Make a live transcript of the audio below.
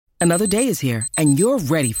Another day is here, and you're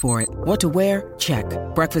ready for it. What to wear? Check.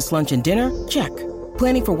 Breakfast, lunch, and dinner? Check.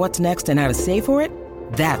 Planning for what's next and how to save for it?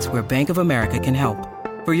 That's where Bank of America can help.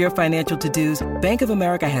 For your financial to-dos, Bank of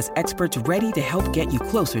America has experts ready to help get you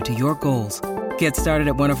closer to your goals. Get started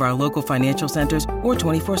at one of our local financial centers or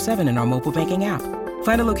 24/7 in our mobile banking app.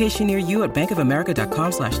 Find a location near you at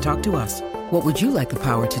bankofamerica.com/talktous. What would you like the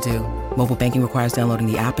power to do? Mobile banking requires downloading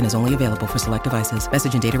the app and is only available for select devices.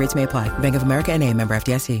 Message and data rates may apply. Bank of America N.A., member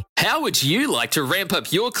FDIC. How would you like to ramp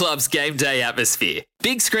up your club's game day atmosphere?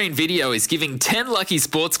 Big Screen Video is giving 10 lucky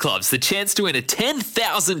sports clubs the chance to win a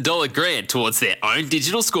 $10,000 grant towards their own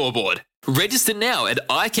digital scoreboard. Register now at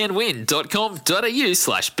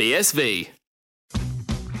iCanWin.com.au/BSV.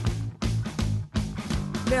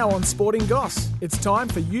 Now on Sporting Goss, it's time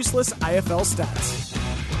for useless AFL stats.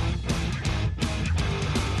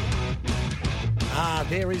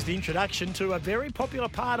 There is the introduction to a very popular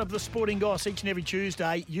part of the Sporting Goss each and every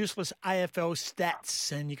Tuesday, useless AFL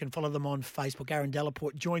stats, and you can follow them on Facebook. Aaron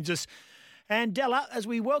Delaporte joins us. And Della, as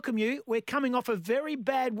we welcome you, we're coming off a very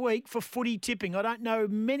bad week for footy tipping. I don't know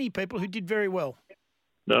many people who did very well.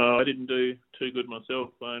 No, I didn't do too good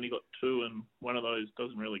myself. I only got 2, and one of those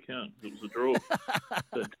doesn't really count. It was a draw.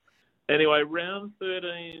 But anyway, round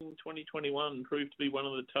 13, 2021 proved to be one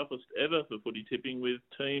of the toughest ever for footy tipping, with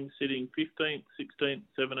teams sitting 15th, 16th,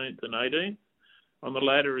 17th and 18th. On the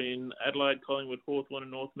ladder in Adelaide, Collingwood, Hawthorn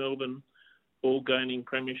and North Melbourne, all gaining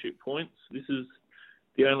premiership points. This is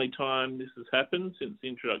the only time this has happened since the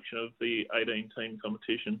introduction of the 18-team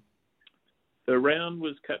competition. The round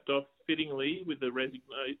was capped off fittingly with the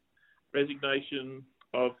resignation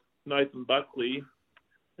of Nathan Buckley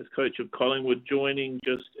as coach of Collingwood, joining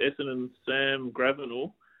just Essendon Sam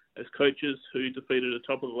Gravenel as coaches who defeated a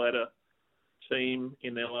top-of-the-ladder team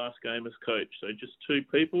in their last game as coach. So just 2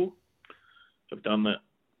 people have done that.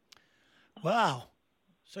 Wow.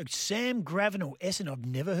 So Sam Gravenel, Essendon. I've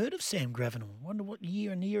never heard of Sam Gravenel. I wonder what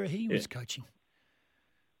year and era he was coaching.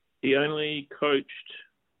 He only coached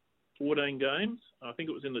 14 games. I think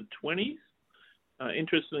it was in the 20s.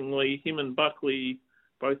 Interestingly, him and Buckley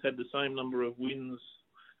both had the same number of wins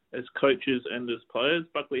as coaches and as players.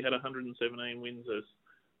 Buckley had 117 wins as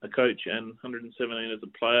a coach and 117 as a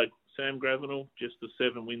player. Sam Gravenel, just the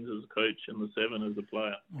 7 wins as a coach and the 7 as a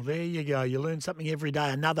player. Well, there you go. You learn something every day.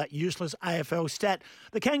 Another useless AFL stat.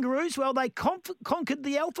 The Kangaroos, well, they conquered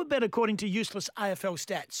the alphabet according to useless AFL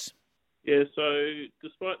stats. Yeah, so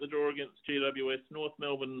despite the draw against GWS, North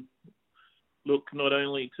Melbourne look not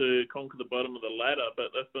only to conquer the bottom of the ladder,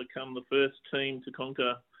 but they've become the first team to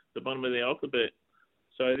conquer the bottom of the alphabet.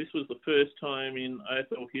 So this was the first time in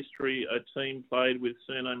AFL history a team played with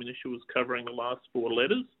surname initials covering the last 4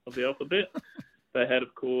 letters of the alphabet. They had,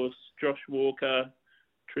 of course, Josh Walker,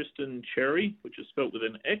 Tristan Cherry, which is spelt with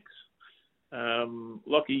an X,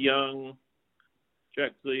 Lockie Young,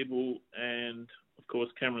 Jack Zeeble, and, of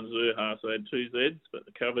course, Cameron Zurhaar. So they had 2 Zs, but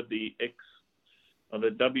they covered the X, or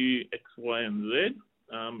the W, X, Y, and Z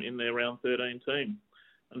in their round 13 team.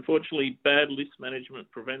 Unfortunately, bad list management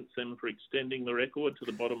prevents them from extending the record to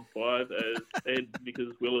the bottom 5 as Ed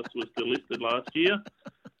Vickers Willis was delisted last year.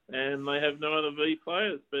 And they have no other V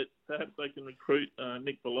players, but perhaps they can recruit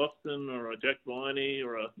Nick Boston or a Jack Viney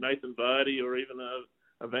or a Nathan Vardy or even a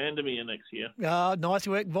Vandermeer next year. Nice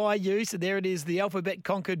work by you. So there it is, the alphabet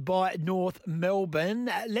conquered by North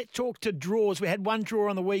Melbourne. Let's talk to draws. We had one draw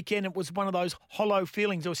on the weekend. It was one of those hollow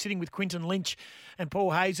feelings. I was sitting with Quinton Lynch and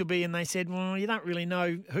Paul Hazelby, and they said, well, you don't really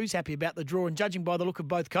know who's happy about the draw. And judging by the look of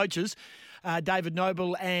both coaches, David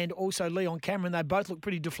Noble and also Leon Cameron, they both look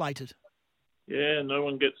pretty deflated. Yeah, no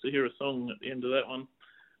one gets to hear a song at the end of that one.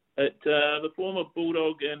 The former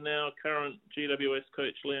Bulldog and now current GWS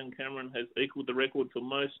coach Leon Cameron has equalled the record for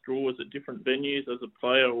most draws at different venues as a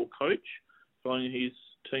player or coach following his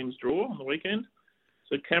team's draw on the weekend.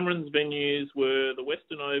 So Cameron's venues were the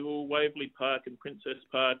Western Oval, Waverley Park and Princess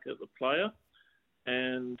Park as a player,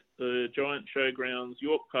 and the Giant Showgrounds,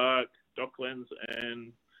 York Park, Docklands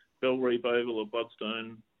and Bellreeve Oval or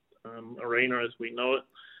Bloodstone Arena as we know it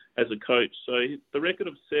as a coach. So the record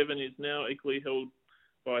of 7 is now equally held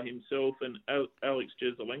by himself and Alex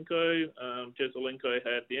Jesaulenko. Jesaulenko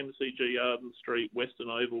had the MCG, Arden Street,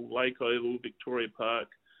 Western Oval, Lake Oval, Victoria Park,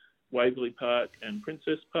 Waverley Park and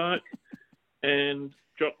Princess Park. And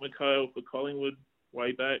Jock McHale for Collingwood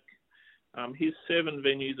way back. His 7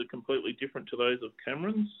 venues are completely different to those of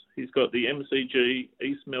Cameron's. He's got the MCG,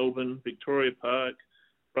 East Melbourne, Victoria Park,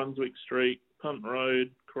 Brunswick Street, Punt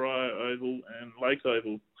Road, Corio Oval and Lake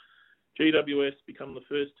Oval. GWS become the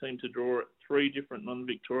first team to draw at 3 different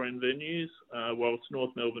non-Victorian venues, whilst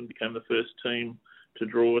North Melbourne became the first team to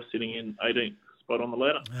draw sitting in 18th spot on the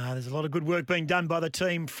ladder. There's a lot of good work being done by the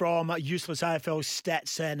team from Useless AFL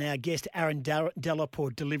Stats, and our guest Aaron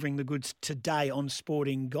Delaport delivering the goods today on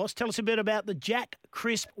Sporting Goss. Tell us a bit about the Jack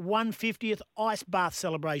Crisp 150th Ice Bath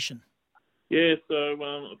celebration. Yeah, so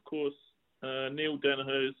of course Neil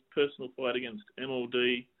Danaher's personal fight against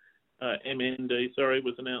MND,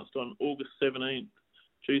 was announced on August 17th,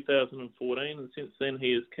 2014, and since then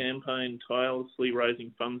he has campaigned tirelessly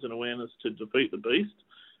raising funds and awareness to defeat the beast.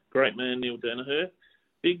 Great man, Neil Danaher.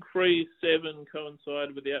 Big Freeze 7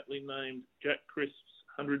 coincided with the aptly named Jack Crisp's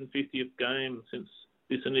 150th game since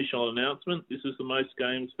this initial announcement. This is the most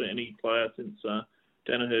games for any player since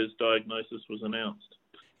Danaher's diagnosis was announced.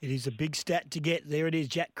 It is a big stat to get. There it is,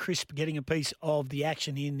 Jack Crisp getting a piece of the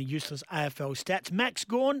action in the Useless AFL Stats. Max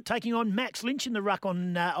Gawn taking on Max Lynch in the ruck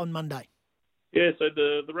on Monday. Yeah, so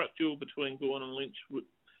the ruck duel between Gawn and Lynch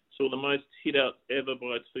saw the most hit-outs ever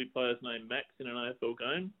by two players named Max in an AFL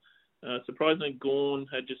game. Surprisingly, Gawn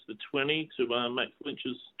had just the 20 to Max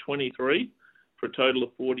Lynch's 23 for a total of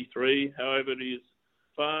 43. However, it is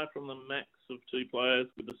far from the max of two players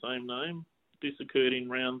with the same name. This occurred in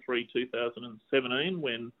round 3, 2017,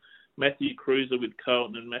 when Matthew Cruiser with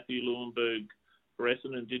Carlton and Matthew Leuenberg for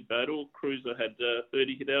Essendon did battle. Cruiser had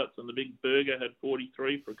 30 hit-outs and the Big Burger had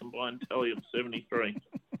 43 for a combined tally of 73.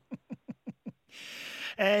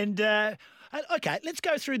 And okay, let's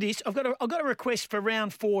go through this. I've got a request for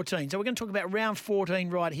round 14. So we're going to talk about round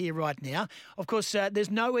 14 right here, right now. Of course,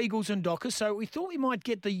 there's no Eagles and Dockers, so we thought we might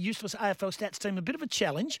get the Useless AFL Stats team a bit of a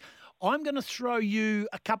challenge. I'm going to throw you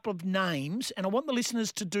a couple of names, and I want the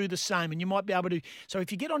listeners to do the same, and you might be able to. So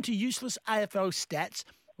if you get onto Useless AFL Stats,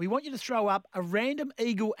 we want you to throw up a random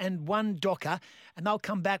Eagle and one Docker, and they'll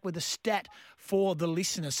come back with a stat for the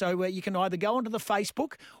listener. So you can either go onto the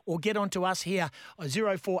Facebook or get onto us here,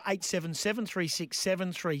 0487 736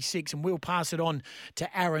 736, and we'll pass it on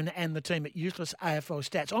to Aaron and the team at Useless AFL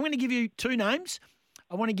Stats. I'm going to give you two names.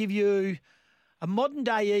 I want to give you a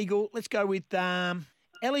modern-day Eagle. Let's go with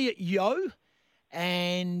Elliot Yeo,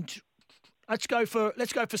 and let's go for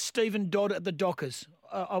Stephen Dodd at the Dockers.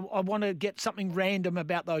 I want to get something random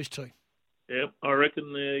about those two. Yeah, I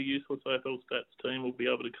reckon the Useless AFL Stats team will be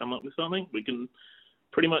able to come up with something. We can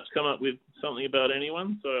pretty much come up with something about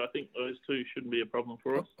anyone, so I think those two shouldn't be a problem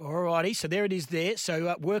for us. All righty, so there it is there.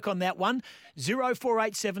 So work on that one.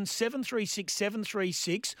 0487 736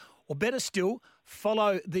 736, or better still,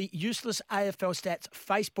 follow the Useless AFL Stats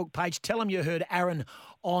Facebook page. Tell them you heard Aaron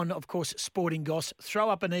on, of course, Sporting Goss. Throw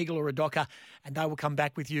up an Eagle or a Docker, and they will come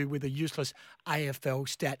back with you with a Useless AFL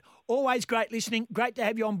Stat. Always great listening. Great to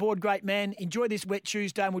have you on board, great man. Enjoy this wet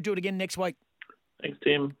Tuesday, and we'll do it again next week. Thanks,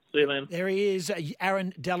 Tim. See you then. There he is,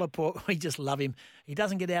 Aaron Delaport. We just love him. He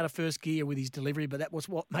doesn't get out of first gear with his delivery, but that was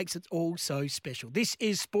what makes it all so special. This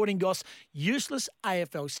is Sporting Goss, Useless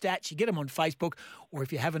AFL Stats. You get them on Facebook, or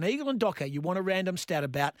if you have an Eagle and Docker you want a random stat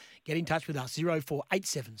about, get in touch with us,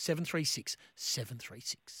 0487 736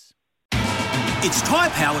 736. It's Tyre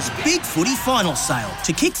Power's Big Footy Final Sale.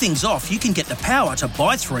 To kick things off, you can get the power to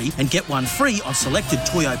buy 3 and get 1 free on selected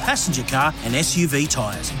Toyo passenger car and SUV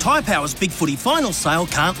tyres. Tyre Power's Big Footy Final Sale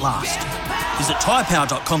can't last. Visit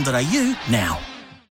tyrepower.com.au now.